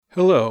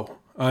Hello,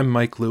 I'm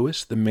Mike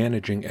Lewis, the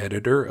managing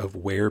editor of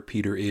Where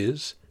Peter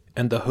Is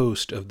and the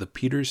host of the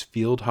Peters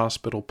Field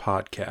Hospital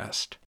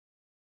podcast.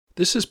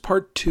 This is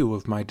part 2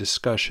 of my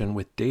discussion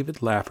with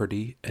David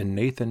Lafferty and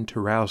Nathan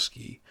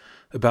Tarowski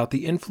about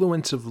the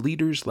influence of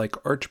leaders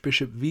like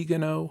Archbishop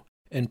Vigano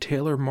and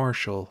Taylor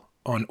Marshall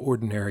on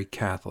ordinary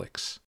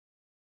Catholics.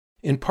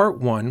 In part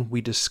 1, we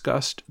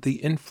discussed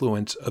the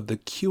influence of the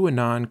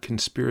QAnon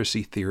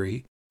conspiracy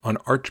theory on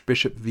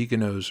Archbishop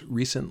Vigano's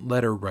recent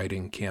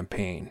letter-writing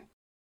campaign.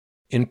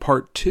 In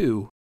part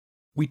 2,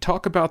 we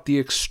talk about the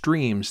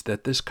extremes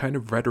that this kind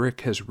of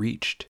rhetoric has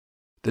reached,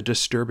 the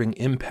disturbing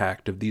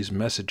impact of these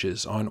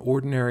messages on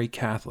ordinary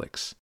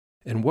Catholics,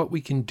 and what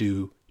we can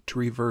do to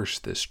reverse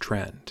this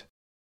trend.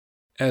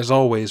 As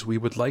always, we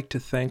would like to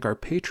thank our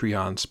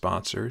Patreon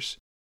sponsors,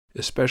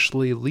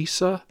 especially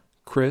Lisa,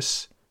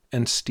 Chris,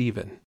 and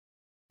Stephen.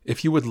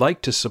 If you would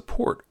like to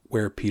support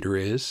Where Peter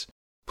Is,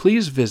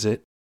 please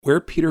visit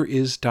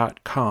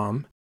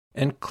wherepeteris.com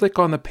and click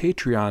on the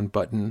Patreon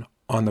button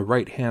on the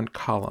right-hand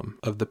column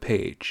of the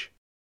page.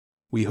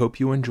 We hope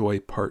you enjoy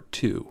part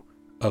 2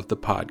 of the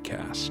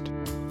podcast.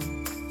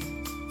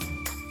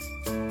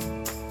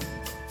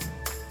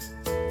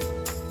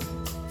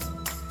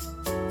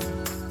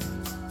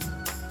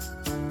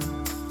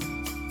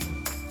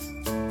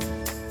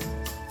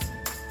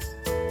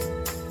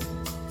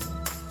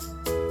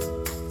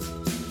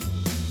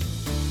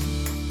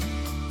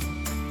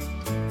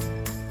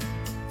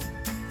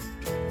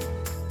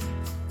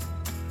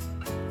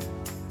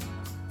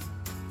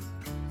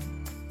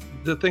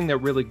 The thing that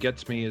really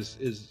gets me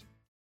is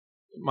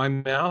my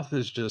mouth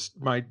is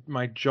just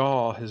my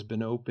jaw has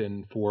been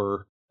open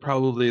for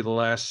probably the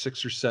last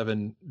 6 or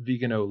 7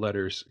 Vigano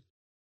letters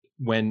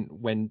when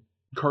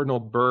Cardinal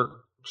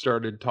Burke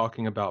started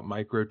talking about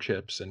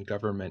microchips and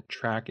government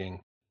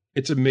tracking.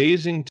 It's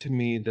amazing to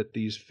me that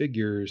these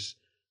figures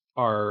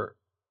are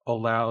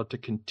allowed to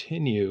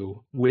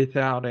continue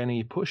without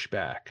any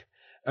pushback.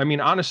 I mean,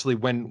 honestly,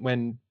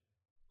 when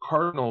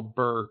Cardinal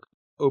Burke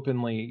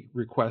openly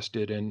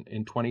requested in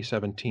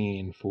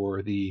 2017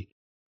 for the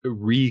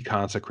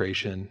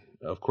reconsecration,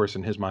 of course,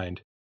 in his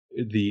mind,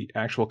 the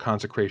actual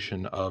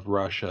consecration of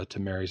Russia to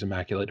Mary's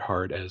Immaculate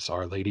Heart as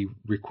Our Lady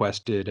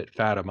requested at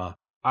Fatima.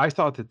 I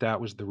thought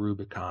that was the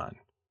Rubicon,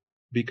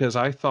 because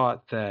I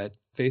thought that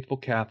faithful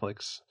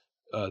Catholics,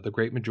 the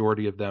great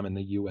majority of them in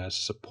the U.S.,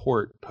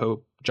 support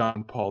Pope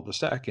John Paul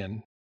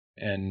II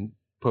and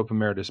Pope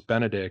Emeritus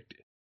Benedict,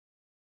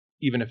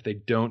 even if they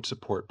don't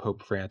support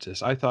Pope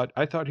Francis. I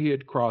thought he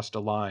had crossed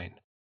a line.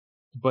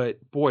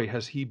 But boy,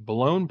 has he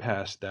blown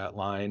past that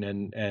line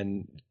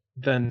and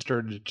then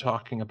started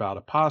talking about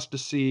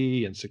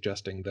apostasy and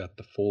suggesting that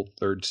the full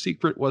third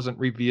secret wasn't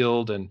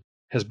revealed, and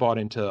has bought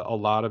into a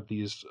lot of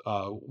these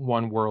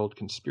one world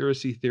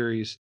conspiracy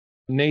theories.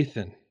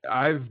 Nathan,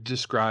 I've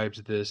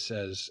described this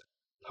as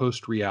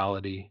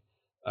post-reality.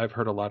 I've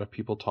heard a lot of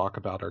people talk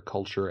about our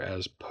culture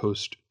as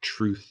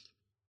post-truth.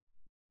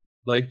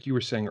 Like you were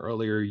saying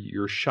earlier,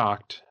 you're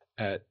shocked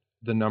at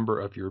the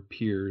number of your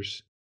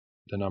peers,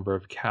 the number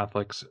of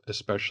Catholics,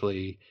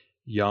 especially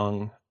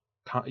young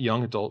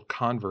adult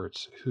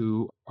converts,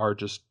 who are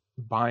just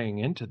buying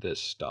into this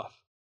stuff.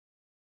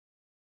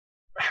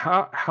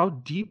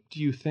 How deep do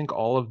you think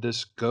all of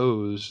this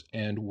goes,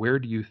 and where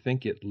do you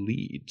think it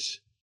leads?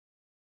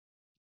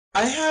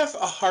 I have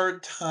a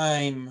hard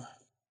time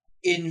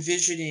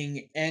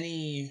envisioning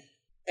any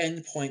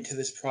endpoint to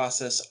this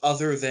process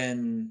other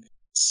than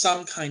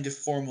some kind of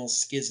formal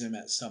schism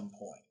at some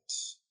point.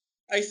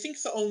 I think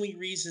the only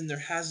reason there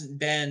hasn't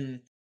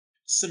been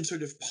some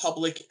sort of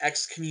public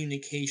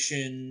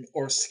excommunication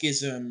or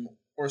schism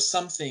or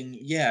something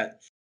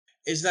yet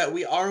is that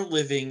we are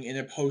living in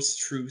a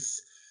post-truth,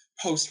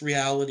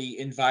 post-reality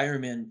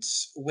environment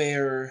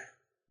where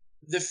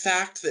the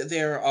fact that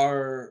there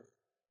are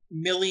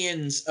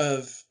millions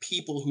of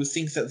people who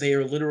think that they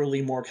are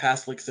literally more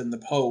Catholic than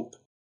the Pope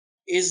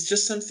is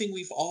just something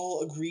we've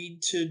all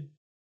agreed to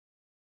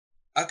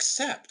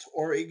accept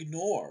or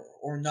ignore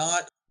or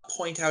not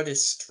point out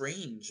as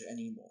strange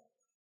anymore.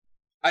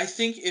 I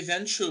think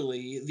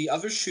eventually the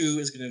other shoe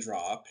is going to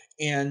drop,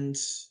 and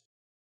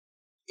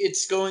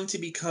it's going to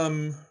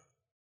become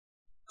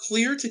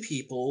clear to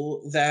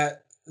people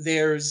that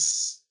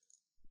there's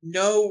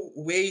no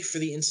way for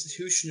the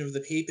institution of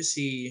the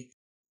papacy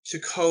to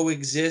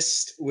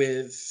coexist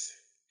with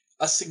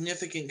a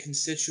significant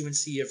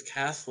constituency of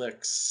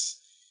Catholics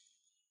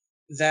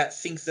that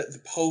think that the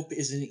Pope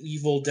is an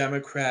evil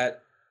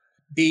Democrat,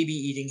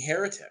 baby-eating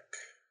heretic.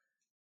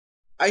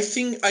 I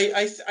think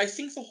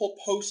the whole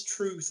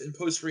post-truth and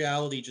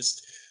post-reality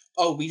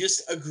we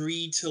just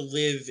agreed to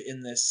live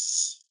in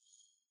this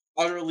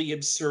utterly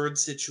absurd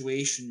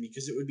situation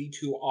because it would be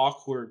too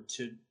awkward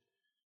to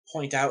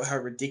point out how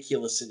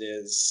ridiculous it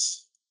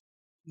is.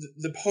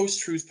 The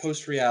post-truth,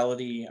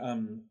 post-reality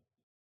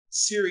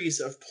series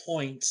of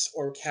points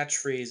or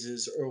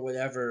catchphrases or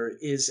whatever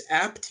is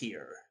apt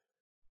here.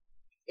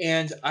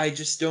 And I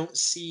just don't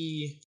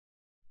see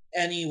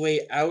any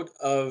way out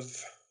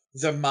of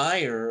the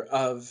mire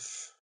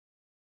of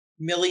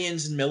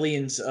millions and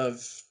millions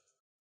of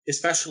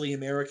especially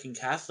American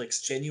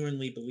Catholics,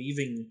 genuinely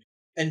believing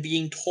and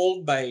being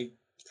told by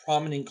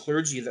prominent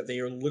clergy that they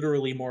are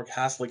literally more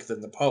Catholic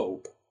than the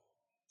Pope.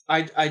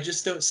 I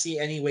just don't see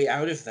any way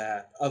out of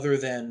that other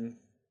than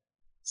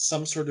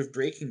some sort of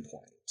breaking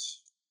point.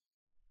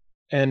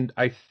 And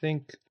I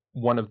think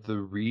one of the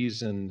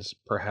reasons,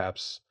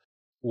 perhaps,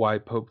 why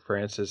Pope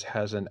Francis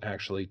hasn't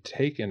actually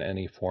taken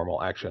any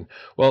formal action.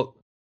 Well,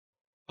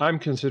 I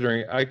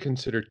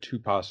consider two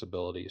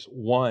possibilities.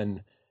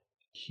 One,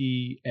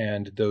 he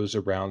and those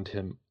around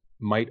him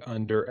might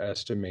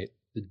underestimate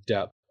the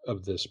depth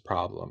of this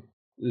problem.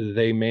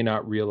 They may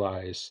not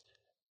realize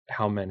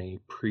how many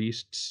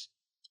priests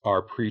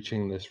are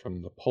preaching this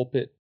from the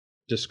pulpit,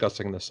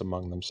 discussing this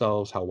among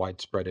themselves, how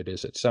widespread it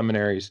is at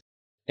seminaries.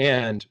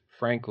 And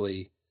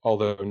frankly,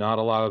 although not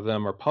a lot of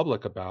them are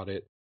public about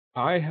it,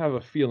 I have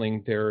a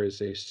feeling there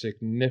is a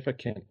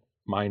significant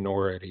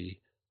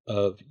minority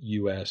of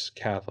US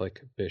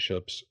Catholic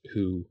bishops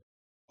who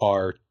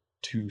are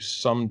to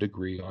some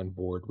degree on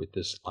board with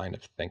this line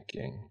of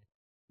thinking.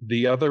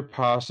 The other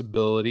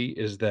possibility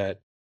is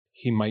that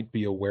he might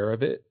be aware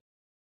of it,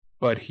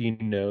 but he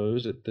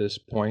knows at this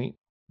point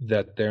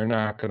that they're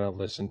not going to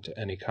listen to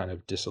any kind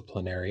of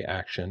disciplinary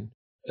action.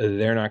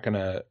 They're not going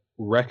to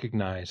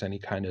recognize any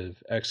kind of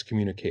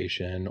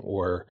excommunication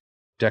or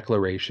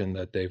declaration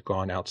that they've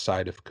gone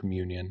outside of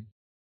communion.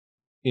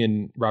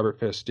 In Robert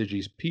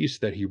Fastigi's piece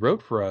that he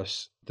wrote for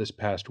us this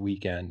past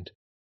weekend,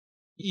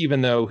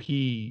 even though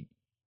he,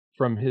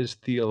 from his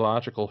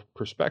theological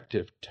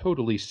perspective,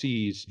 totally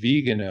sees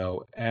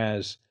Vigano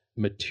as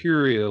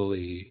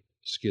materially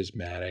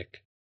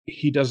schismatic,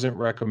 he doesn't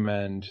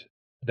recommend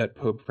that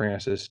Pope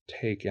Francis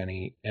take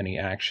any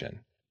action.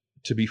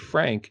 To be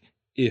frank,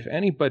 if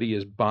anybody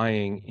is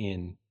buying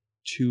in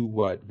to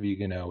what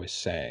Vigano is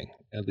saying,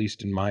 at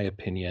least in my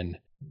opinion,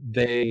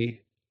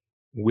 they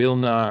will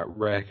not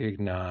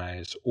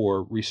recognize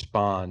or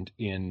respond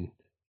in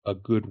a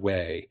good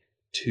way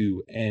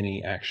to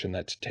any action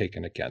that's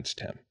taken against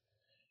him,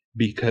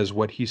 because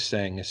what he's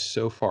saying is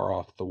so far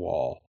off the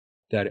wall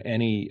that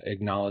any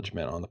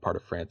acknowledgement on the part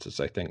of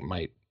Francis, I think,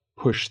 might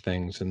push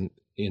things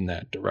in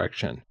that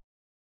direction.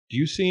 Do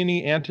you see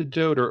any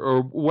antidote,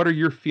 or what are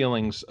your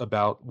feelings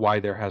about why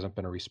there hasn't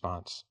been a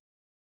response?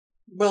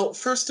 Well,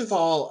 first of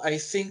all, I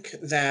think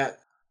that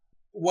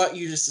what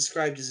you just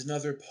described is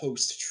another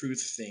post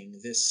truth thing.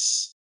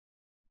 This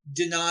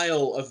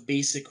denial of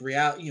basic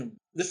reality,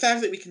 the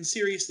fact that we can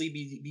seriously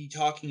be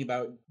talking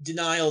about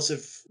denials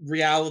of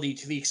reality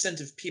to the extent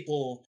of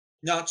people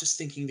not just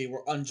thinking they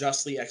were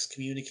unjustly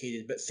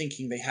excommunicated, but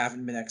thinking they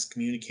haven't been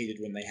excommunicated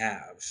when they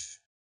have.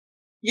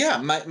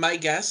 Yeah, my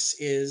guess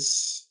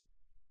is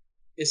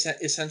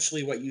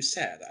essentially what you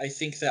said. I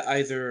think that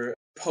either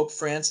Pope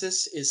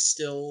Francis is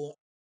still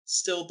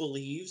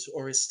believes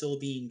or is still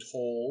being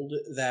told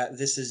that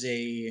this is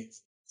a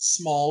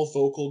small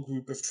vocal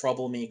group of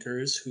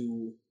troublemakers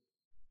who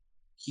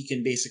he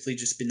can basically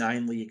just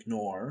benignly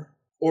ignore,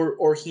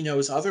 or he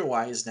knows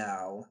otherwise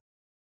now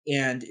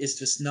and is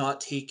just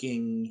not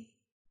taking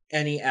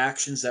any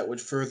actions that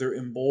would further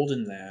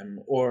embolden them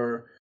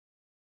or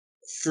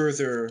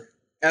further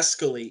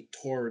escalate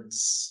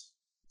towards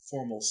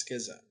formal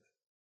schism.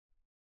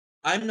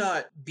 I'm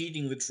not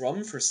beating the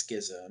drum for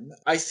schism.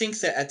 I think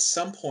that at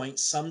some point,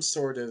 some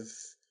sort of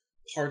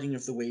parting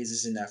of the ways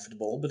is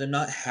inevitable, but I'm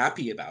not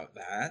happy about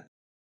that.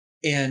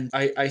 And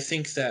I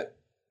think that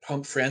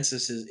Pope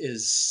Francis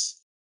is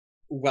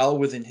well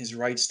within his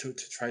rights to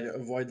try to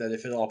avoid that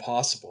if at all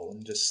possible.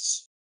 I'm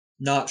just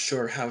not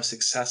sure how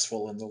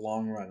successful in the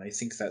long run I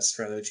think that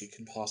strategy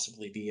can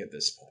possibly be at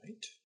this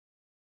point.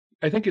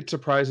 I think it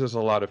surprises a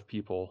lot of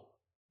people,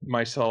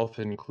 myself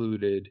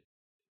included,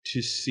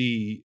 to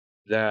see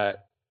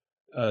that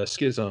a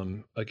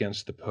schism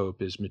against the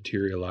Pope is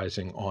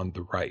materializing on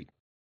the right.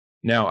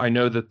 Now, I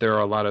know that there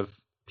are a lot of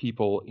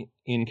people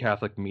in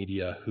Catholic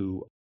media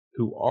who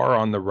are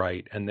on the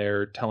right, and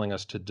they're telling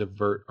us to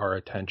divert our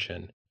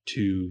attention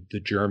to the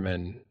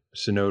German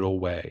synodal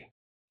way.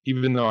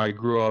 Even though I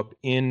grew up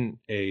in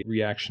a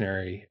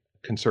reactionary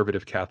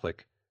conservative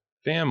Catholic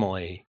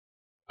family,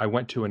 I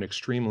went to an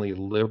extremely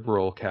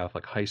liberal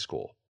Catholic high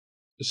school.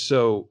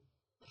 So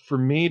for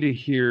me to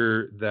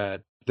hear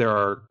that there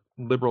are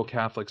liberal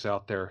Catholics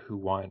out there who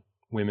want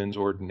women's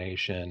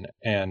ordination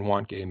and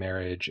want gay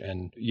marriage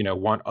and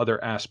want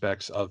other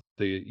aspects of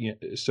the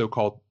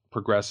so-called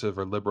progressive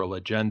or liberal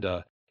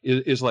agenda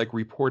is like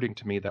reporting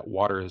to me that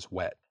water is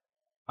wet.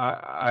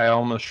 I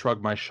almost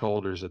shrug my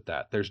shoulders at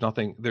that. There's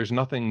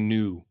nothing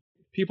new.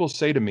 People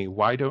say to me,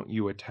 why don't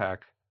you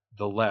attack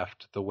the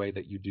left the way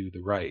that you do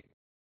the right?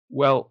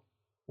 Well,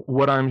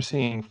 what I'm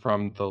seeing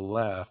from the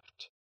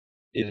left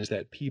is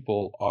that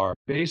people are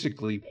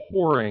basically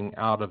pouring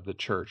out of the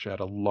church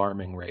at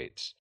alarming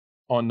rates.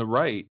 On the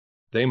right,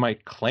 they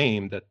might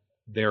claim that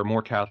they're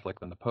more Catholic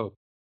than the Pope.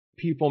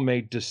 People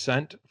may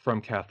dissent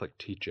from Catholic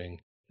teaching.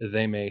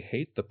 They may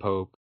hate the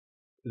Pope.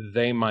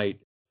 They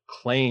might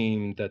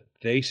claim that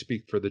they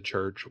speak for the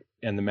church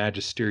and the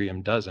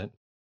magisterium doesn't,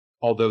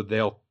 although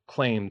they'll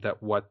claim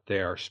that what they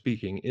are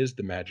speaking is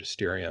the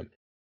magisterium.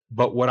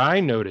 But what I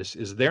notice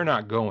is they're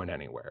not going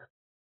anywhere.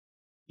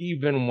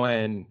 Even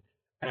when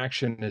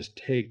action is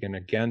taken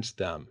against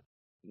them,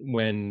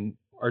 when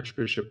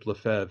Archbishop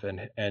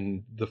Lefebvre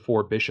and the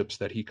 4 bishops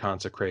that he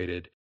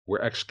consecrated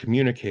were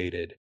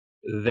excommunicated,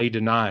 they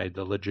denied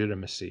the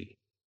legitimacy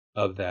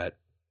of that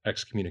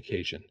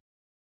excommunication.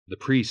 The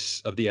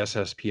priests of the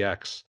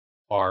SSPX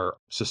are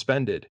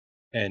suspended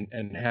and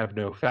have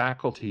no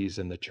faculties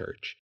in the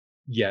church,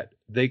 yet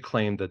they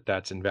claim that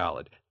that's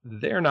invalid.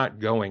 They're not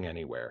going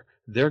anywhere.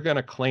 They're going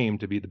to claim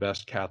to be the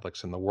best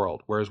Catholics in the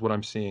world. Whereas what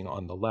I'm seeing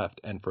on the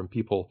left and from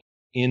people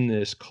in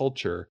this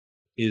culture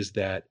is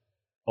that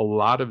a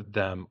lot of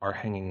them are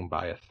hanging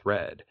by a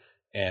thread,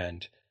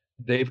 and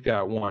they've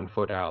got one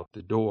foot out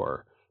the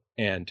door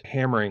and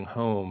hammering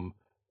home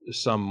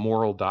some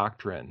moral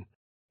doctrine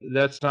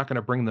that's not going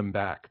to bring them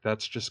back.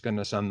 That's just going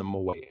to send them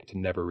away to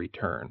never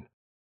return.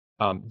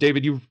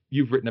 David,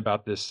 you've written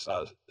about this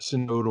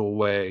synodal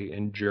way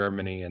in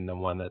Germany and the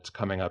one that's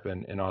coming up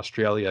in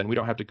Australia, and we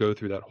don't have to go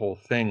through that whole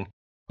thing.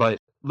 But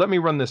let me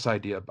run this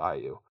idea by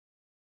you.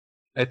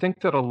 I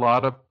think that a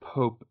lot of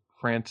Pope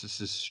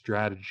Francis's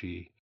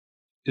strategy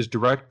is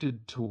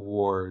directed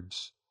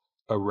towards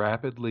a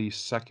rapidly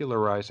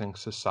secularizing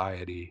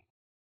society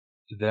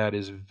that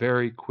is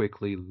very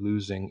quickly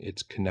losing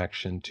its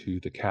connection to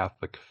the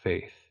Catholic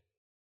faith.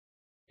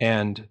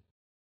 And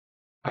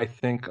I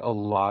think a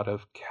lot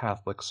of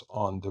Catholics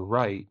on the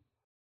right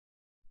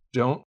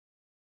don't,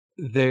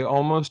 they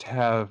almost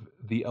have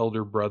the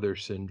elder brother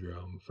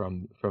syndrome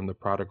from the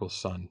prodigal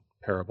son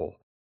parable,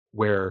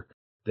 where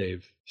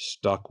they've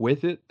stuck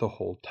with it the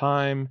whole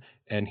time,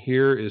 and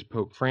here is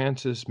Pope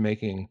Francis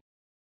making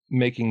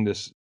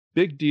this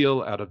big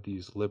deal out of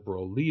these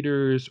liberal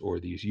leaders or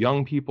these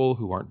young people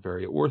who aren't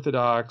very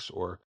orthodox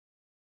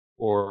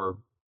or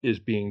is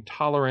being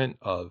tolerant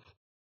of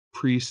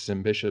priests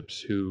and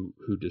bishops who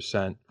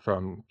dissent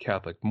from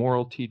Catholic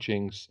moral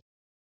teachings.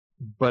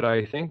 But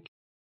I think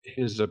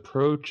his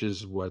approach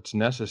is what's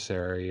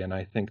necessary, and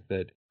I think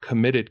that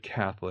committed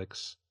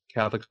Catholics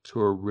who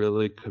are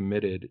really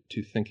committed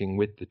to thinking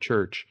with the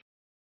church,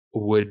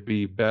 would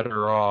be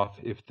better off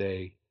if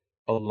they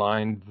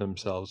aligned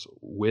themselves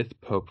with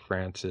Pope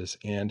Francis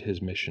and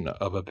his mission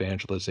of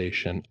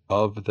evangelization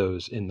of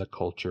those in the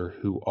culture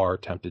who are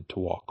tempted to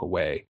walk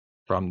away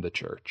from the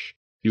church.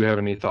 Do you have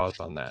any thoughts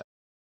on that?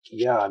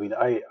 Yeah, I mean,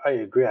 I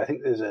agree. I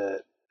think there's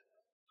a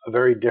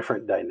very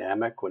different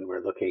dynamic when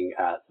we're looking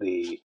at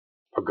the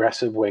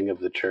progressive wing of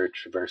the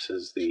church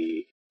versus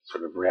the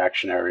sort of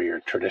reactionary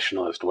or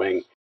traditionalist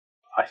wing.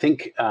 I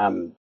think, I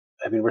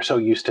mean, we're so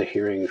used to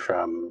hearing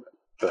from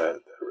the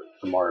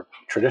more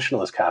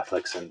traditionalist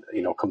Catholics and,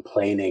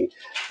 complaining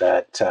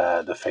that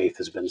the faith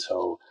has been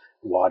so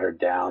watered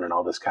down and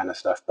all this kind of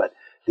stuff. But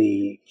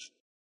the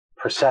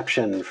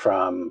perception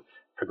from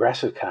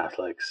progressive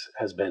Catholics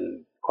has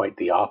been quite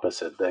the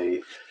opposite.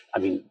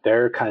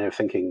 They're kind of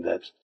thinking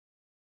that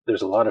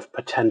there's a lot of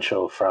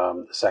potential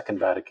from the Second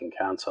Vatican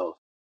Council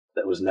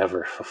that was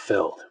never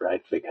fulfilled,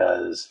 right?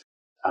 Because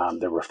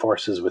there were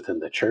forces within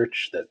the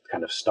church that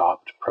kind of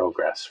stopped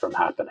progress from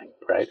happening,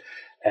 right?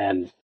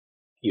 And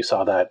you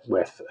saw that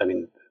with,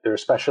 they're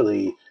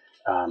especially,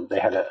 they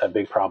had a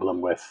big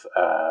problem with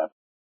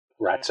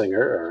Ratzinger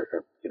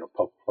or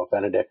Pope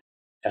Benedict,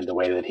 and the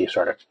way that he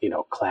sort of,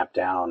 clamped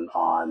down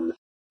on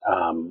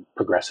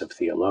progressive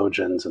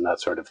theologians and that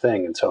sort of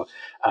thing. And so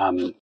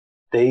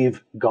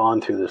they've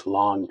gone through this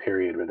long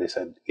period where they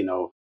said,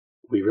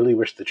 we really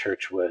wish the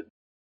church would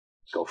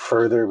go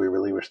further. We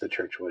really wish the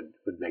church would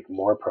make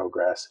more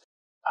progress.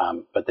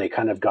 But they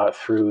kind of got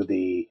through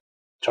the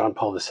John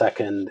Paul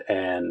II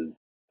and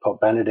Pope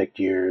Benedict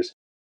years.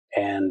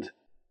 And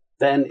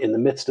then in the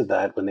midst of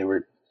that, when they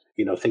were,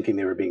 thinking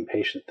they were being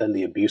patient, then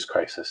the abuse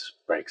crisis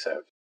breaks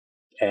out.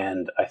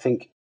 And I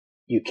think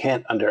you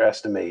can't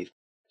underestimate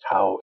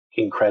how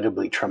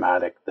incredibly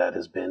traumatic that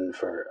has been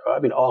for,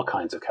 all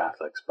kinds of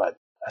Catholics, but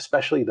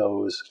especially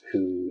those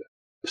who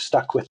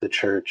stuck with the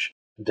church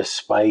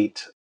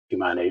despite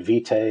Humanae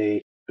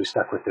Vitae, who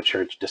stuck with the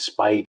church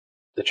despite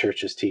the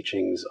church's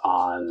teachings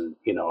on,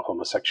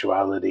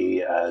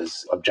 homosexuality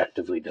as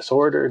objectively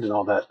disordered and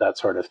all that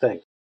sort of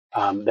thing.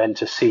 Then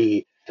to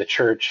see the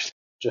church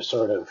just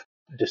sort of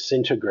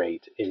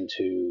disintegrate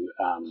into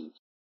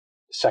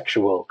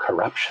sexual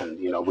corruption,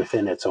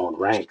 within its own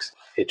ranks,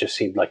 it just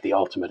seemed like the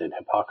ultimate in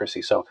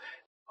hypocrisy. So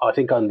I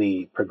think on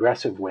the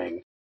progressive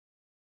wing,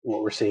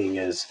 what we're seeing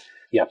is,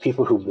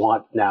 people who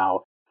want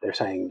now, they're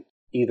saying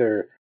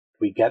either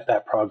we get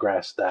that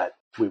progress that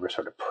we were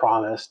sort of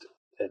promised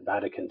at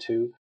Vatican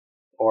II,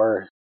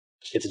 or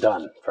it's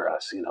done for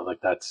us.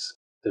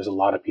 There's a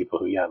lot of people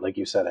who, like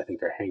you said, I think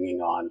they're hanging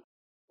on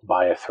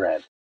by a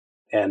thread.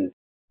 And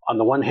on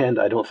the one hand,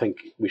 I don't think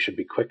we should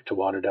be quick to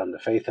water down the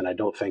faith, and I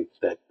don't think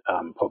that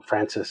Pope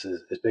Francis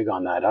is big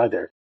on that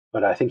either.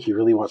 But I think he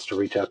really wants to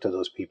reach out to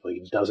those people.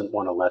 He doesn't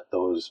want to let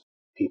those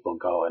people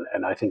go,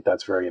 and I think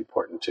that's very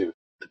important too.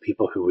 The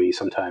people who we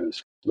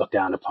sometimes look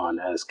down upon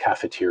as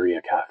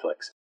cafeteria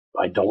Catholics,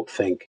 I don't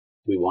think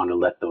we want to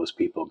let those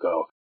people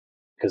go,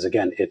 because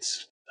again,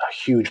 it's a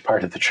huge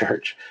part of the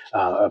church,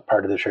 a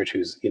part of the church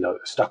who's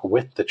stuck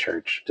with the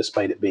church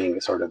despite it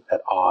being sort of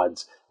at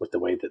odds with the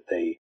way that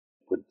they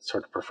would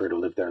sort of prefer to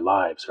live their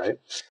lives, right?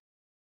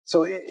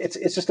 So it's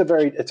just a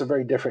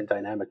very different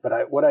dynamic.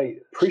 But what I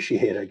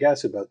appreciate, I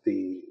guess, about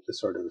the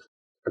sort of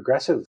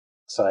progressive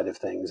side of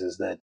things is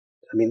that,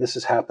 I mean, this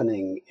is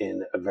happening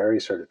in a very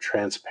sort of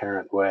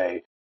transparent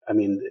way. I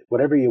mean,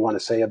 whatever you want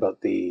to say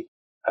about the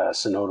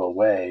synodal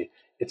way,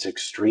 it's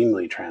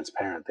extremely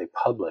transparent. They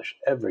publish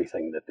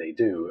everything that they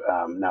do.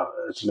 Now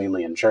it's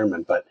mainly in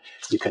German, but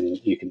you can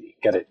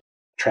get it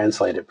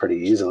translated pretty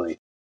easily.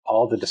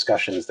 All the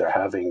discussions they're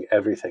having,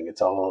 everything,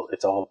 it's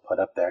all put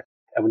up there.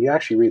 And when you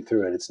actually read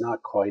through it, it's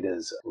not quite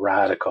as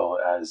radical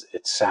as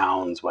it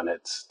sounds when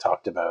it's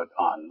talked about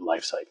on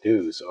LifeSite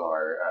News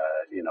or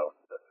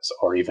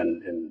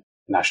even in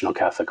National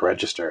Catholic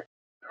Register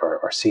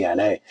or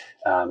CNA.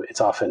 It's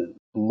often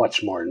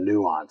much more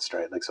nuanced,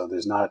 right? Like, so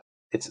there's not,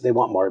 they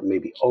want more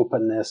maybe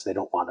openness. They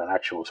don't want an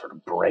actual sort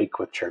of break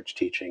with church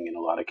teaching in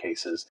a lot of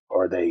cases,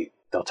 or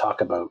they'll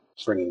talk about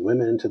bringing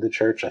women into the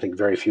church. I think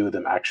very few of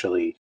them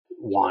actually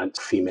want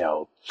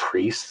female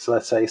priests,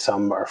 let's say.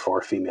 Some are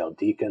for female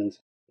deacons.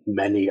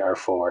 Many are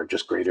for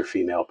just greater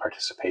female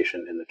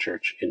participation in the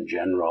church in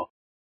general.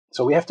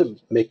 So we have to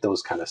make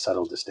those kind of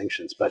subtle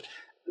distinctions. But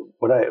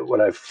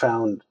what I've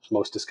found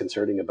most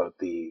disconcerting about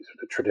the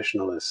sort of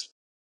traditionalist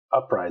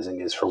uprising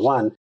is, for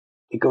one,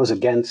 it goes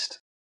against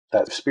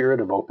that spirit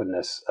of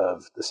openness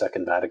of the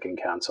Second Vatican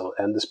Council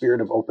and the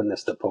spirit of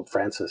openness that Pope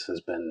Francis has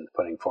been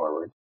putting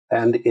forward.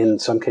 And in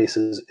some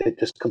cases, it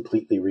just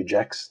completely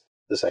rejects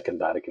the Second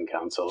Vatican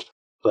Council.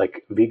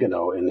 Like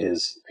Vigano, in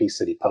his piece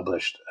that he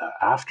published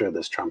after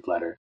this Trump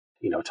letter,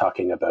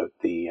 talking about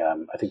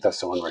I think that's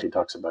the one where he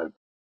talks about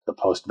the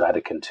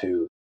post-Vatican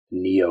II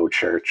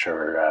neo-church,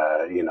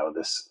 or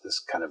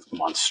this kind of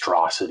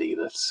monstrosity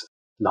that's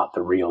not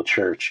the real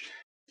church.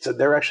 So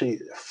they're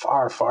actually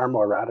far, far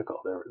more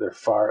radical. They're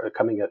far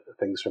coming at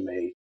things from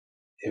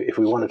if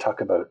we want to talk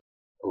about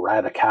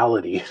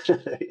radicality,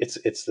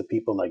 it's the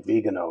people like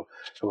Vigano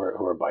who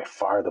are by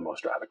far the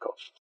most radical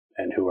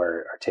and who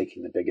are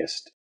taking the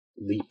biggest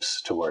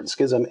leaps towards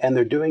schism. And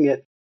they're doing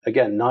it,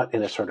 again, not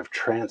in a sort of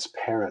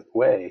transparent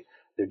way.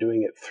 They're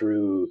doing it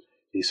through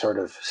these sort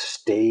of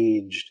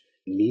staged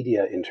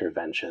media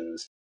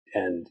interventions.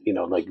 And,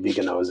 like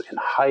Vigano's in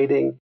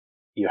hiding.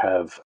 You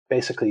have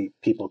basically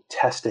people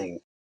testing,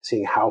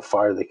 seeing how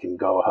far they can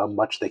go, how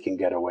much they can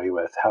get away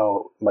with,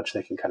 how much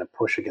they can kind of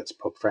push against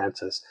Pope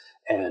Francis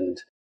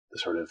and the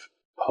sort of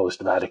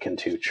post-Vatican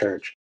II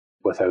church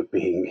without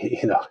being,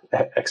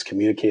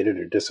 excommunicated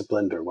or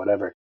disciplined or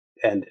whatever.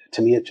 And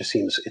to me, it just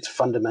seems it's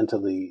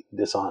fundamentally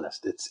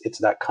dishonest. It's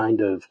that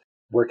kind of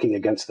working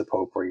against the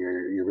Pope where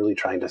you're really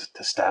trying to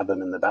stab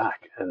him in the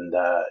back. And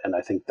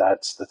I think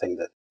that's the thing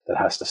that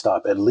has to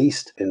stop. At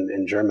least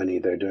in Germany,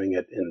 they're doing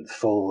it in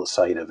full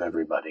sight of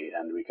everybody,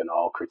 and we can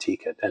all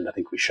critique it. And I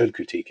think we should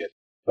critique it.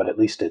 But at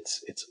least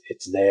it's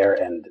there,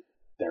 and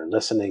they're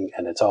listening,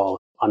 and it's all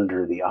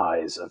under the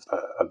eyes of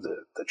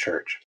the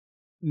church.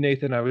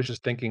 Nathan, I was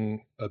just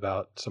thinking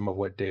about some of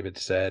what David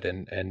said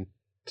and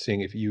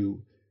seeing if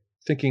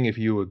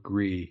you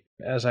agree.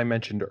 As I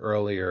mentioned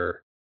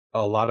earlier,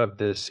 a lot of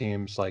this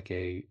seems like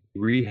a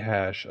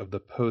rehash of the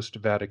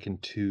post-Vatican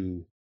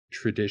II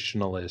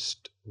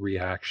traditionalist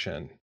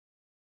reaction.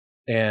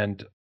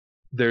 And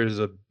there's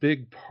a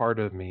big part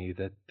of me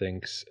that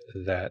thinks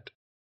that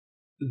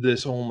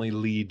this only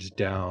leads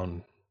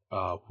down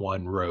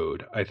one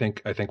road. I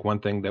think one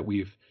thing that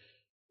we've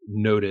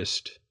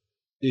noticed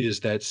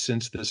is that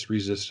since this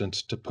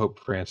resistance to Pope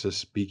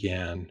Francis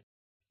began,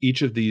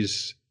 each of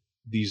these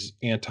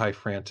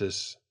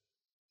anti-Francis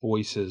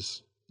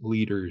voices,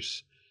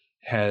 leaders,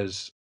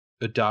 has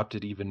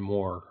adopted even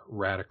more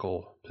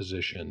radical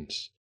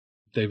positions.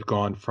 They've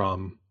gone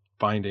from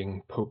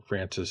finding Pope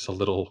Francis a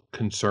little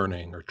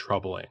concerning or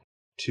troubling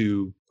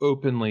to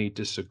openly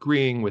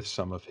disagreeing with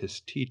some of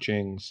his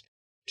teachings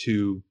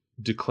to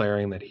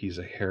declaring that he's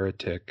a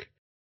heretic.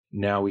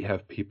 Now we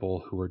have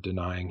people who are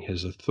denying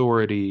his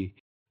authority.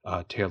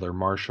 Taylor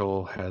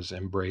Marshall has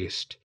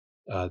embraced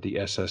the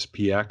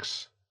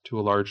SSPX to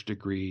a large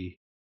degree.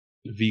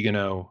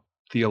 Vigano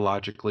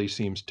theologically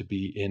seems to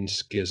be in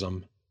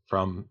schism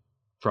from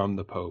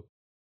the Pope.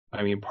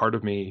 I mean, part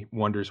of me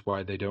wonders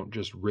why they don't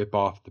just rip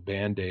off the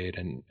Band-Aid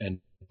and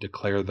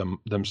declare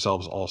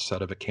themselves all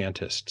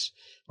sedevacantists,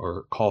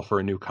 or call for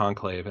a new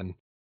conclave and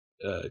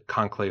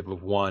conclave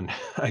of one,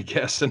 I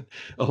guess, and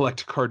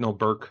elect Cardinal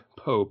Burke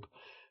Pope.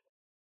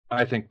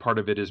 I think part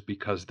of it is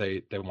because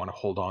they want to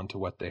hold on to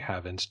what they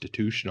have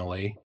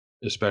institutionally,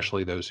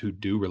 especially those who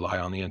do rely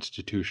on the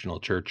institutional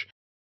church.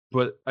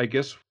 But I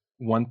guess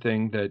one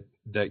thing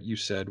that you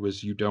said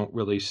was you don't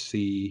really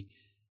see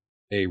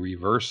a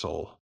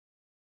reversal.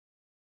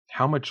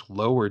 How much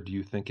lower do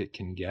you think it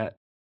can get?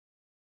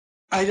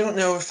 I don't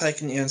know if I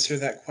can answer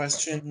that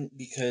question,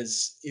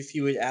 because if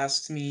you had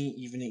asked me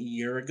even a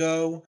year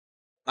ago,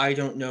 I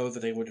don't know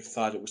that I would have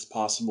thought it was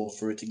possible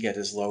for it to get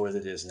as low as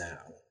it is now.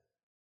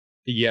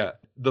 Yeah.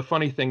 The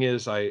funny thing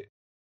is, I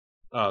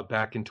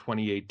back in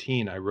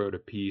 2018, I wrote a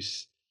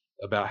piece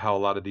about how a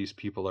lot of these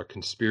people are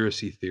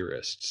conspiracy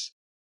theorists.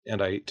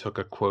 And I took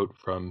a quote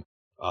from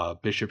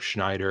Bishop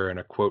Schneider and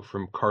a quote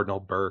from Cardinal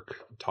Burke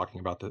talking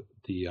about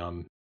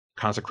the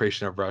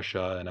consecration of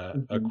Russia, and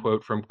a Mhm.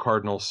 quote from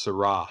Cardinal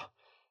Sarah.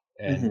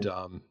 And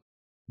Mhm.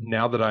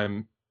 now that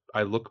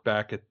I look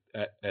back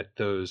at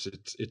those,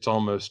 it's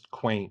almost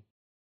quaint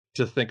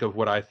to think of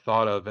what I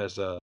thought of as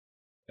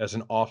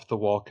an off the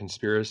wall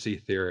conspiracy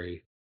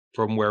theory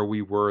from where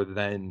we were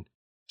then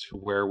to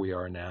where we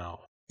are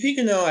now.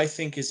 Vigano, I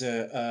think, is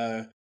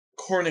a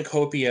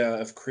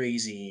cornucopia of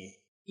crazy,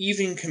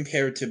 even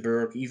compared to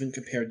Burke, even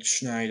compared to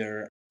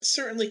Schneider,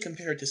 certainly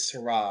compared to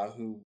Seurat,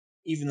 who,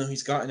 even though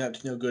he's gotten up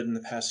to no good in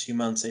the past few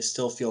months, I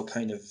still feel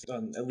kind of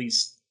at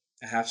least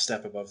a half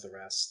step above the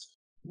rest.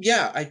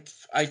 Yeah,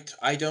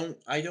 I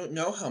don't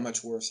know how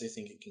much worse I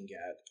think it can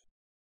get.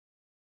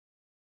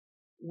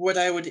 What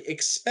I would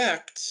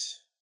expect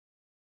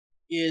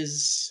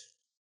is,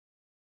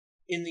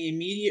 in the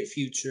immediate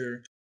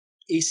future,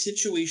 a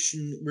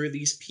situation where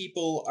these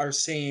people are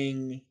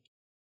saying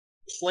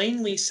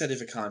plainly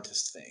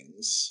sedevacantist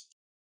things,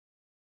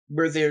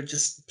 where they're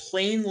just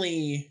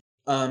plainly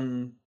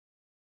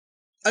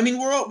I mean,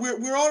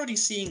 we're already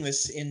seeing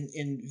this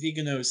in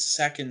Vigano's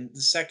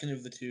the second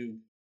of the two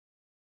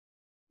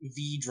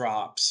V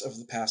drops of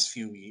the past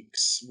few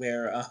weeks,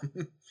 where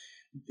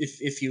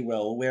if you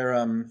will, where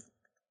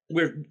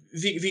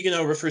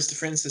Vigano refers to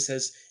Francis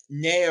as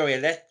neo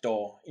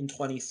eletto in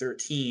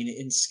 2013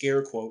 in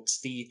scare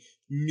quotes, the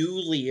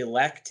newly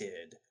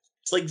elected.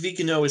 It's like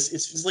Vigano is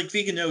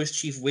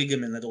Chief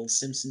Wiggum in that old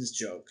Simpsons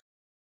joke.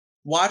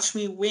 Watch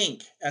me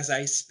wink as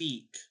I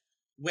speak.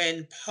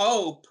 When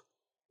Pope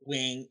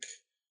wink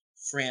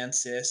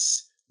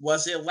Francis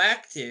was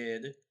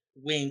elected,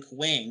 wink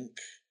wink.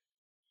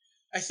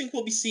 I think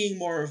we'll be seeing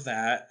more of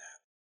that.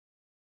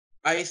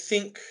 I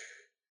think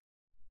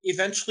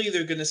eventually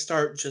they're going to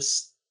start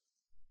just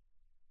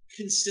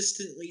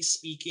consistently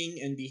speaking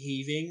and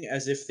behaving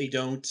as if they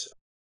don't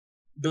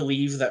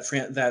believe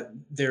that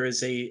there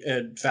is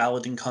a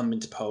valid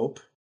incumbent pope.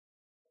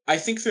 I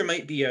think there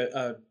might be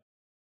a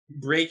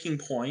breaking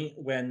point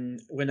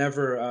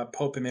whenever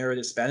Pope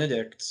Emeritus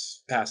Benedict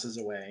passes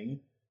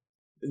away.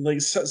 Like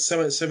some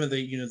of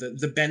the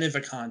the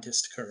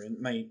Benevacantist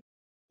current might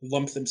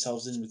lump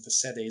themselves in with the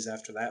Sedes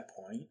after that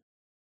point.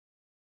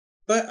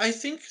 But I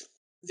think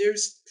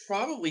there's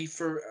probably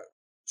for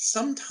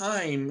some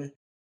time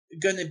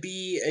going to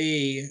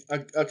be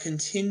a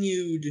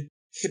continued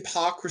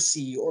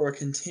hypocrisy or a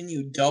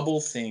continued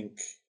doublethink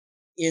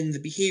in the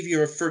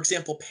behavior of, for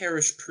example,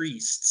 parish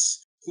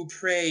priests who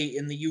pray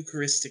in the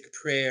Eucharistic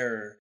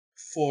prayer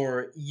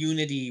for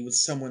unity with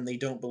someone they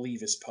don't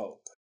believe is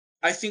Pope.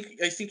 I think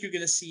you're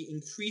going to see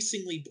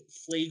increasingly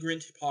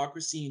flagrant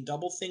hypocrisy and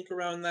doublethink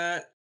around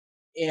that,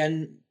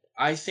 and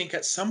I think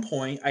at some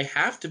point I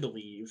have to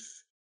believe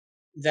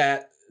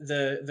that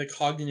the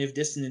cognitive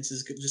dissonance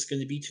is just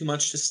going to be too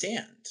much to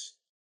stand.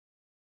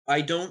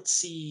 I don't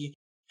see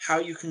how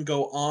you can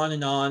go on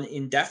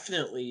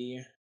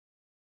indefinitely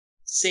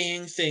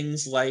saying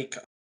things like,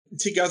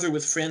 together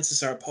with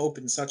Francis our Pope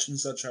and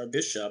such our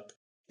Bishop.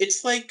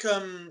 It's like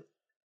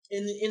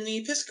in the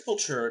Episcopal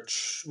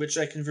Church, which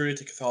I converted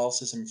to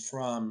Catholicism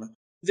from,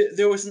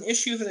 there was an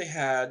issue that I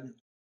had.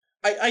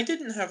 I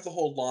didn't have the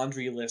whole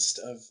laundry list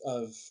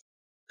of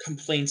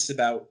complaints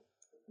about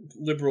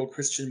liberal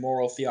Christian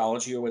moral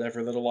theology or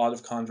whatever that a lot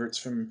of converts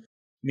from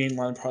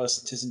mainline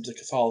Protestantism to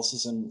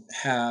Catholicism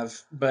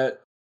have,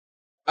 but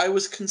I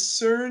was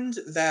concerned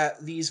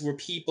that these were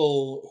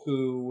people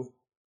who,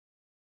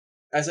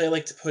 as I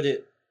like to put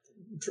it,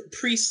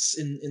 priests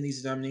in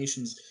these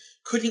denominations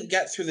couldn't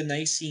get through the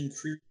Nicene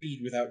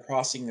Creed without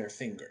crossing their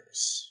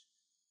fingers.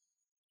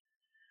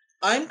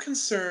 I'm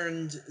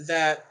concerned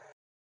that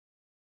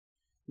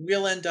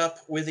we'll end up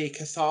with a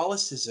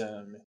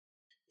Catholicism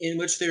in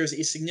which there's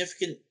a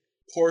significant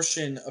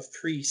portion of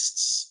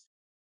priests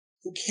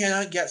who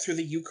cannot get through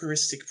the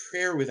Eucharistic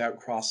prayer without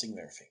crossing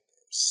their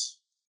fingers.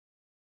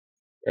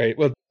 Right.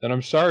 Well, and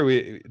I'm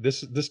sorry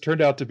this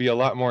turned out to be a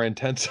lot more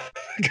intense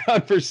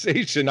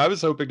conversation. I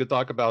was hoping to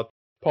talk about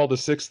Paul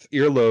VI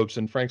earlobes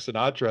and Frank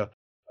Sinatra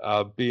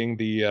being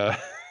the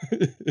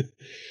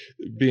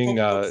being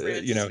Pope you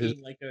Francis know his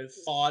being like a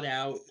thawed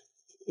out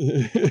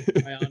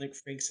bionic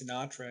Frank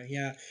Sinatra.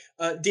 Yeah.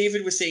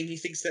 David was saying he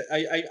thinks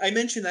that I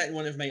mentioned that in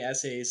one of my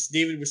essays.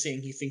 David was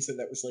saying he thinks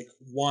that was like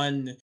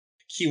one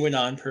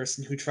QAnon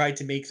person who tried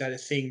to make that a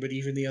thing, but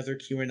even the other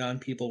QAnon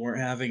people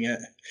weren't having it.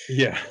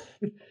 yeah.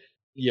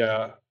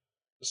 Yeah.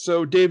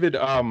 So David,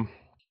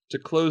 to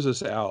close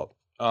us out,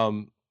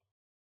 I'm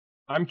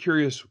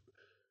curious,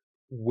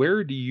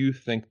 where do you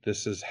think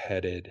this is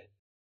headed?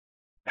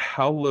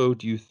 How low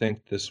do you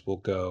think this will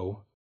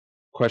go?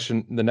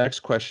 The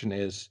next question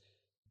is,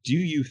 do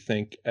you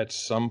think at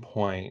some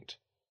point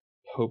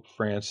Pope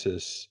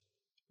Francis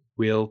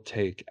will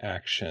take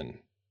action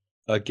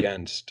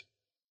against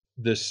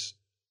this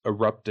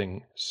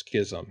erupting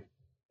schism?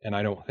 And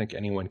I don't think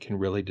anyone can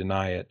really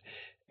deny it.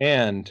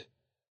 And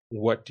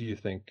what do you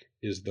think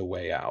is the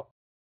way out?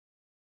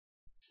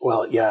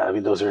 Well, yeah, I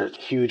mean, those are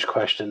huge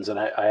questions, and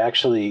I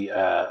actually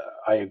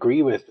I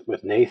agree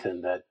with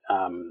Nathan that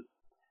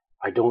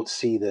I don't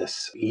see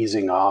this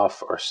easing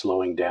off or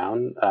slowing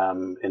down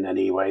in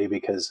any way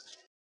because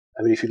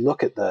I mean, if you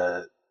look at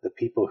the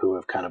people who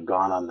have kind of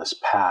gone on this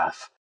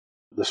path,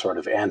 the sort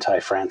of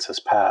anti-Francis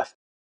path,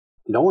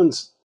 no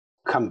one's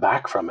come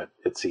back from it.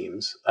 It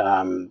seems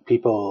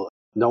people,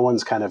 no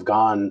one's kind of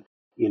gone,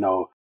 you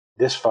know,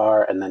 this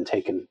far and then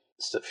taken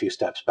a few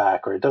steps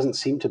back, or it doesn't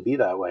seem to be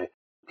that way.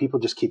 People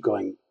just keep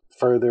going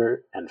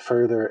further and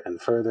further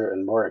and further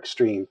and more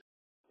extreme.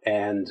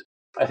 And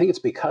I think it's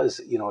because,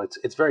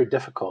 it's very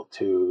difficult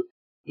to,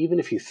 even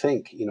if you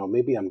think,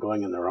 maybe I'm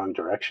going in the wrong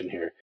direction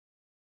here,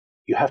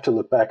 you have to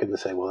look back and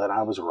say, well, then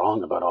I was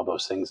wrong about all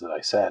those things that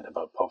I said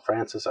about Pope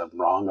Francis. I'm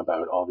wrong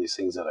about all these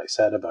things that I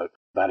said about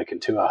Vatican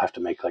II. I'll have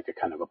to make like a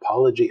kind of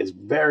apology. It's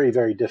very,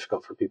 very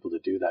difficult for people to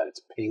do that.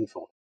 It's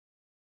painful.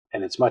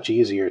 And it's much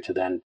easier to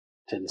then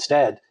to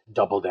instead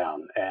double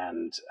down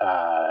and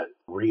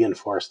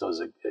reinforce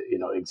those,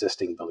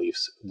 existing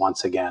beliefs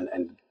once again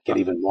and get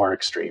even more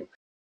extreme.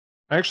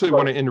 I actually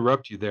want to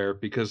interrupt you there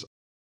because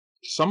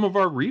some of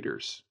our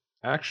readers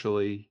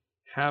actually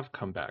have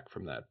come back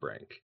from that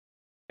brink.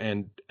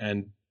 And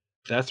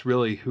that's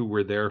really who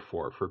we're there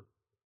for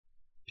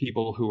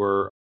people who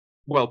are,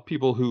 well,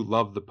 people who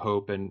love the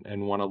Pope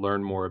and want to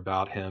learn more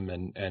about him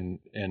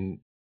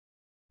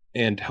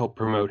and help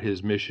promote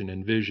his mission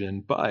and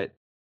vision. But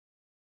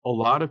a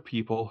lot of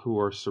people who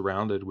are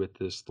surrounded with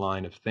this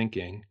line of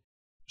thinking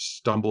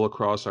stumble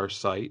across our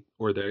site,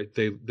 or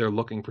they're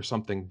looking for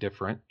something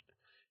different.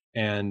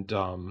 And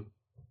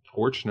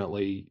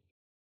fortunately,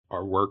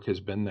 our work has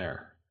been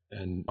there,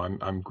 and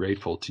I'm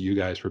grateful to you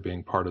guys for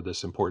being part of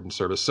this important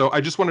service. So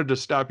I just wanted to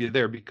stop you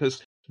there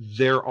because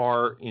there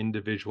are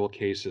individual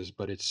cases,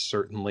 but it's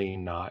certainly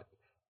not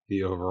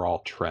the overall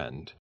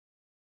trend.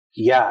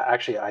 Yeah,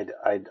 actually,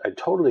 I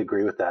totally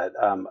agree with that.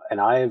 And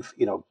I've,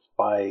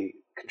 by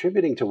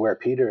contributing to Where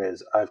Peter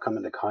Is, I've come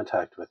into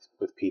contact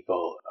with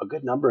people, a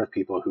good number of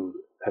people who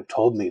have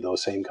told me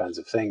those same kinds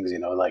of things.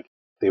 Like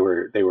they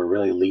were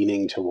really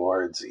leaning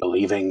towards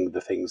believing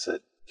the things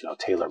that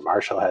Taylor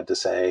Marshall had to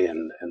say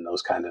and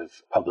those kind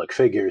of public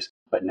figures.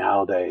 But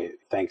now they,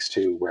 thanks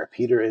to Where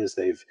Peter Is,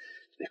 they've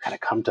kind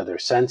of come to their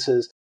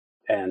senses,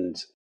 and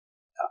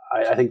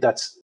I think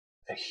that's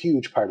a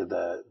huge part of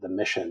the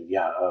mission,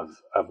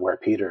 of Where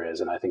Peter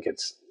Is, and I think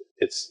it's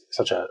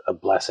such a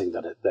blessing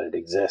that it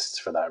exists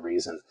for that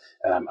reason,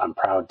 and I'm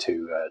proud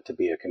to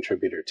be a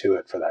contributor to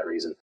it for that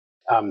reason.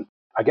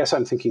 I guess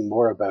I'm thinking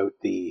more about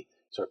the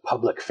sort of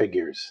public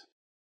figures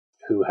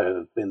who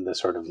have been the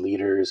sort of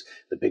leaders,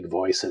 the big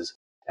voices,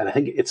 and I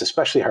think it's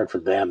especially hard for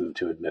them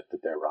to admit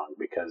that they're wrong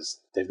because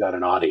they've got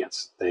an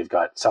audience. They've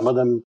got some of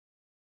them.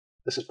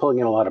 This is pulling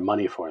in a lot of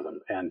money for them,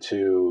 and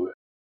to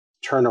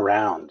turn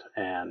around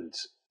and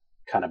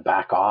kind of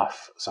back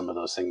off some of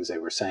those things they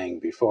were saying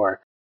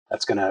before,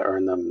 that's going to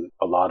earn them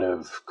a lot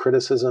of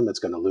criticism. They're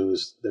going to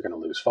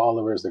lose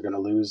followers. They're going to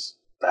lose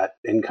that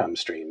income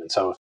stream. And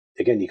so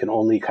again, you can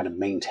only kind of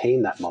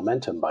maintain that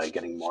momentum by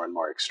getting more and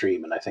more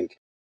extreme. And I think,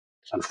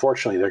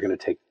 unfortunately, they're going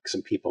to take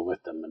some people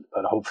with them,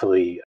 but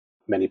hopefully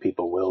many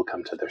people will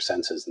come to their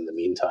senses in the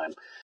meantime.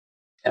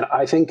 And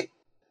I think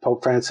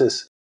Pope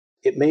Francis,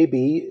 it may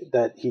be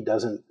that he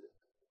doesn't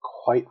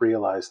quite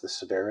realize the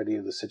severity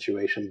of the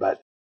situation,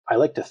 but I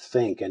like to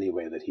think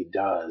anyway that he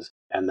does,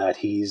 and that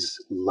he's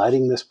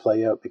letting this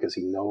play out because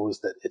he knows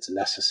that it's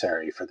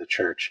necessary for the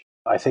church.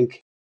 I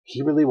think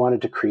he really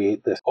wanted to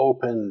create this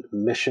open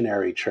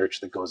missionary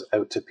church that goes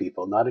out to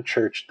people, not a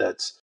church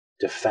that's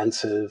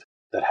defensive,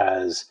 that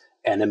has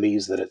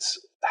enemies that it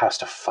has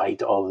to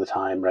fight all the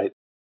time, right?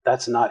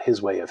 That's not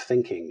his way of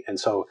thinking. And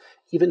so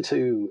even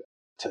to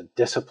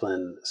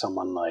discipline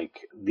someone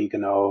like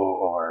Vigano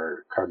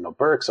or Cardinal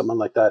Burke, someone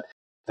like that,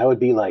 that would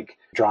be like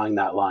drawing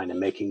that line and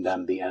making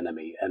them the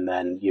enemy. And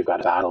then you've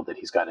got a battle that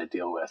he's got to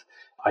deal with.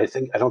 I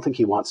don't think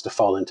he wants to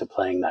fall into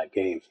playing that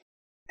game.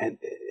 And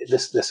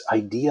this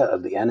idea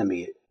of the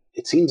enemy,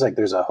 it seems like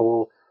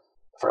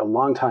for a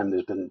long time,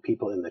 there's been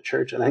people in the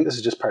church, and I think this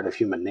is just part of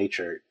human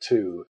nature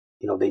too.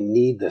 They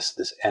need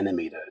this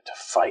enemy to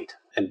fight.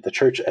 And the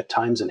church at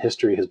times in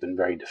history has been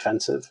very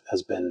defensive,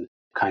 has been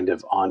kind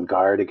of on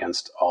guard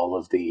against all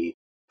of the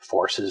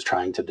forces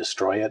trying to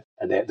destroy it.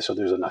 And so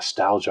there's a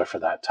nostalgia for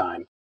that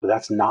time. But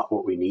that's not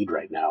what we need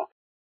right now.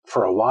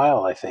 For a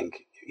while, I think,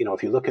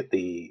 if you look at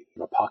the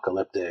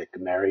apocalyptic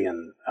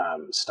Marian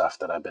stuff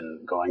that I've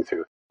been going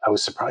through, I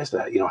was surprised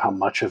at, how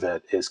much of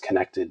it is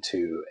connected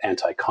to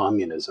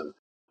anti-communism.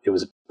 It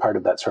was part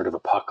of that sort of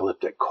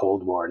apocalyptic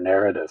Cold War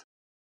narrative.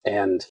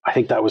 And I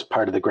think that was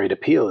part of the great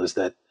appeal, is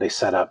that they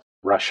set up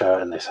Russia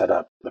and they set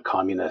up the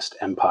communist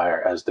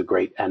empire as the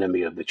great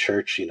enemy of the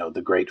church,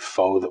 the great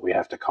foe that we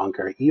have to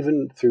conquer.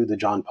 Even through the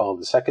John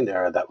Paul II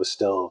era, that was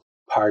still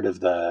part of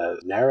the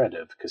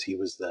narrative, because he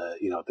was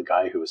the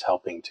guy who was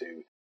helping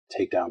to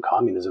take down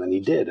communism, and he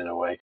did in a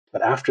way.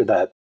 But after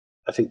that,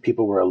 I think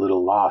people were a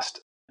little lost,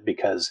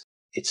 because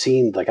it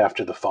seemed like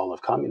after the fall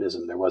of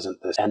communism, there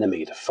wasn't this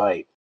enemy to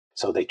fight.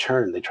 So they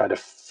tried to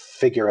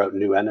figure out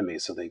new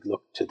enemies. So they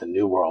look to the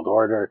New World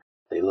Order,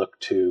 they look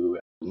to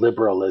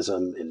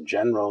liberalism in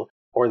general,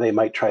 or they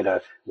might try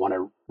to want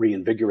to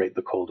reinvigorate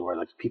the Cold War,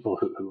 like people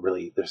who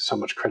really, there's so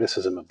much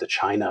criticism of the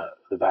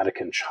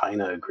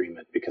Vatican-China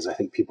agreement, because I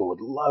think people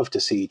would love to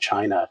see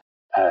China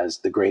as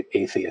the great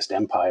atheist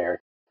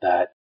empire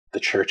that the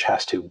church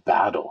has to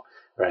battle,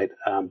 right?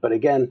 But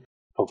again,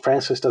 Pope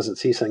Francis doesn't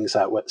see things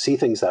that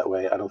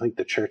way. I don't think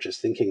the church is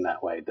thinking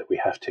that way, that we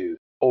have to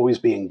always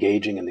be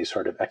engaging in these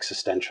sort of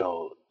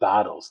existential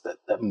battles,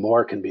 that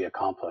more can be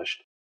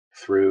accomplished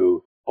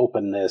through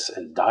openness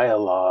and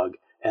dialogue.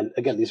 And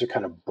again, these are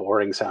kind of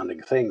boring sounding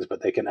things,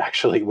 but they can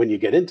actually, when you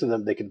get into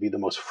them, they can be the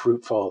most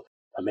fruitful,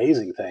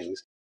 amazing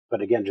things.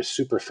 But again, just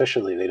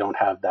superficially, they don't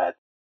have that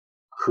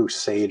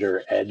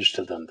crusader edge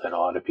to them that a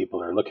lot of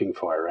people are looking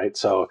for, right?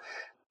 So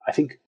I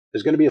think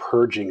there's going to be a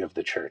purging of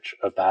the church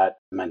of that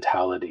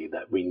mentality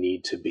that we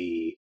need to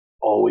be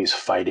always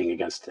fighting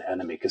against the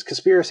enemy, because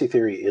conspiracy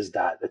theory is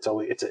that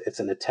it's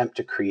an attempt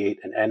to create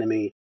an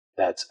enemy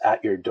that's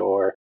at your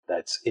door,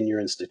 that's in your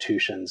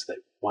institutions, that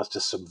wants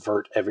to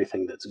subvert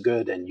everything that's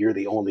good, and you're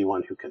the only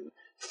one who can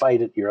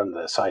fight it. You're on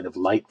the side of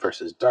light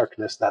versus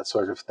darkness, that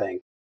sort of thing.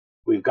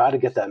 We've got to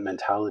get that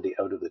mentality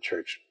out of the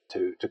church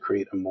to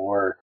create a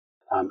more,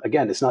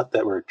 again, it's not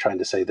that we're trying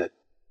to say that,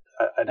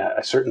 and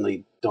I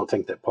certainly don't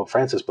think that Pope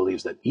Francis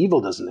believes that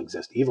evil doesn't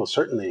exist. Evil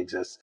certainly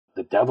exists.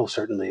 The devil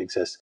certainly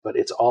exists, but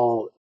it's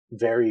all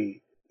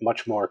very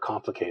much more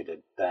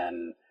complicated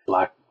than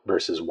black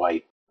versus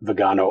white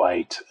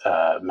Veganoite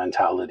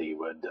mentality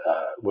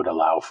would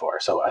allow for.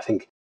 So I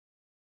think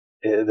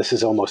this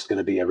is almost going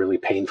to be a really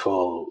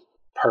painful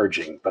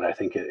purging, but I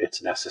think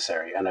it's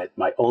necessary. And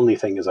my only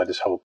thing is I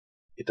just hope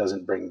it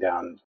doesn't bring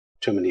down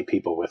too many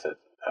people with it.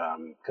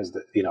 Because,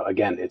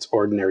 again, it's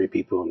ordinary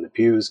people in the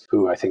pews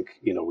who I think,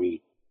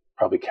 we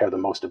probably care the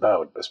most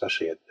about,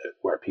 especially at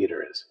where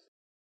Peter is.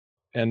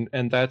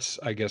 And that's,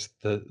 I guess,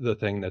 the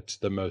thing that's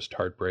the most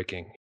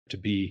heartbreaking, to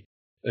be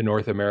a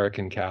North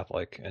American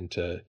Catholic and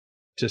to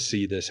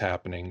see this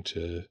happening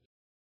to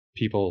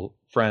people,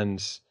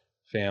 friends,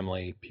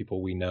 family,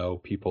 people we know,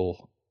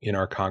 people in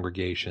our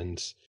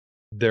congregations.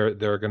 There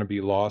are going to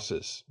be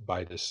losses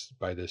by this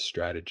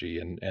strategy,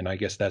 and I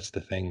guess that's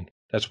the thing.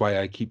 That's why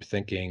I keep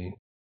thinking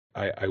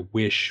I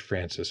wish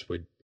Francis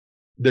would.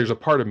 There's a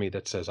part of me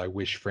that says I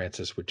wish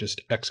Francis would just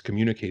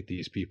excommunicate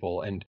these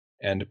people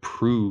and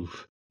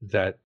prove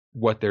that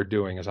what they're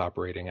doing is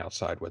operating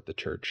outside what the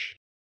church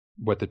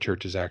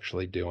is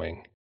actually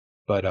doing.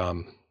 But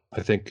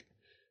I think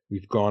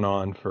we've gone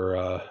on for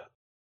a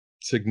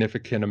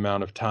significant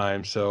amount of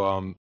time.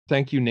 So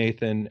thank you,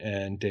 Nathan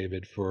and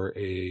David, for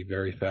a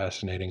very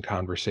fascinating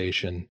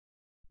conversation.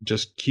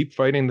 Just keep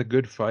fighting the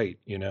good fight.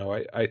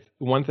 I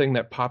one thing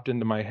that popped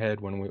into my head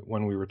when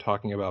we were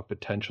talking about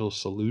potential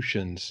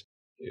solutions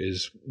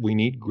is we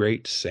need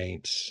great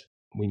saints.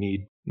 We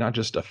need not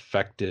just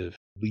effective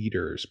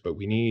leaders, but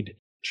we need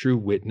true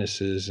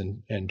witnesses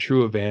and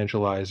true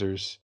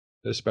evangelizers,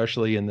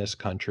 especially in this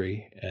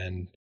country.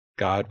 And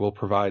God will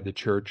provide the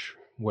church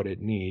what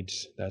it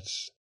needs.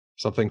 That's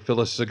something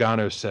Phyllis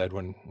Zagano said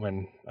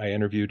when I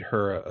interviewed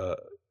her a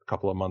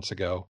couple of months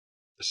ago.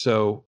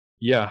 So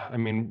yeah, I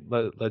mean,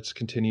 let's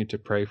continue to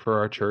pray for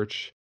our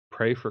church,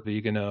 pray for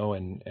Vigano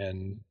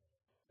and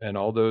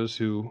all those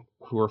who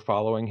are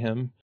following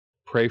him.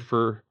 Pray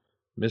for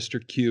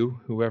Mr. Q,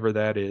 whoever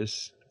that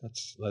is.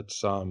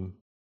 Let's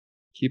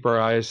keep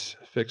our eyes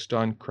fixed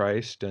on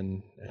Christ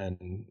and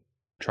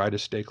try to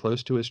stay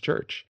close to his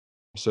church.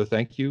 So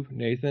thank you,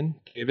 Nathan,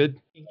 David,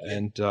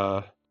 and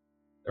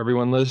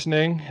everyone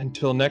listening.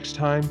 Until next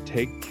time,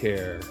 take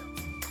care.